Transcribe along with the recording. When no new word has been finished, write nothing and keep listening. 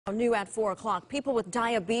New at 4 o'clock, people with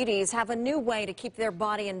diabetes have a new way to keep their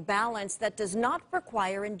body in balance that does not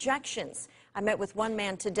require injections. I met with one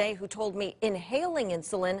man today who told me inhaling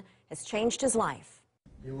insulin has changed his life.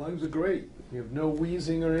 Your lungs are great. You have no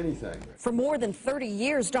wheezing or anything. For more than 30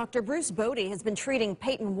 years, Dr. Bruce Bodie has been treating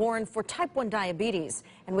Peyton Warren for type 1 diabetes.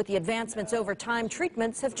 And with the advancements over time,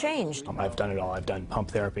 treatments have changed. I've done it all. I've done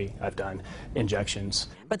pump therapy. I've done injections.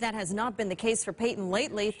 But that has not been the case for Peyton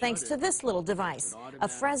lately, thanks to this little device,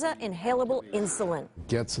 Afrezza inhalable insulin. It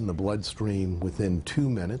gets in the bloodstream within 2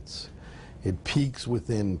 minutes. It peaks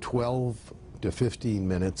within 12 to 15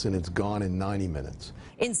 minutes, and it's gone in 90 minutes.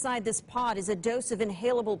 Inside this pod is a dose of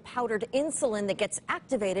inhalable powdered insulin that gets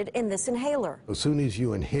activated in this inhaler. As soon as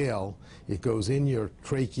you inhale, it goes in your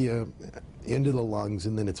trachea, into the lungs,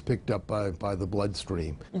 and then it's picked up by the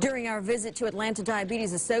bloodstream. During our visit to Atlanta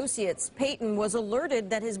Diabetes Associates, Peyton was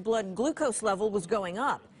alerted that his blood glucose level was going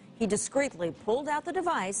up. He discreetly pulled out the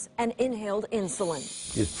device and inhaled insulin.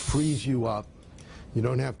 It frees you up. You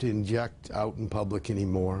don't have to inject out in public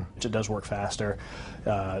anymore. It does work faster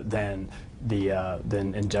than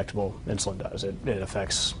injectable insulin does. It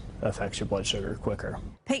affects your blood sugar quicker.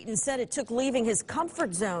 Peyton said it took leaving his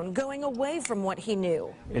comfort zone, going away from what he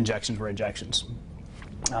knew. Injections were injections.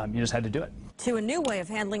 You just had to do it. To a new way of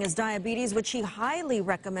handling his diabetes, which he highly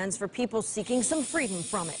recommends for people seeking some freedom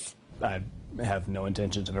from it. I have no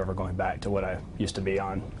intentions of ever going back to what I used to be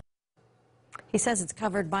on. He says it's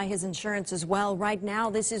covered by his insurance as well. Right now,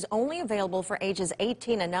 this is only available for ages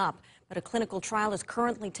 18 and up, but a clinical trial is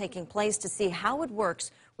currently taking place to see how it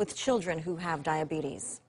works with children who have diabetes.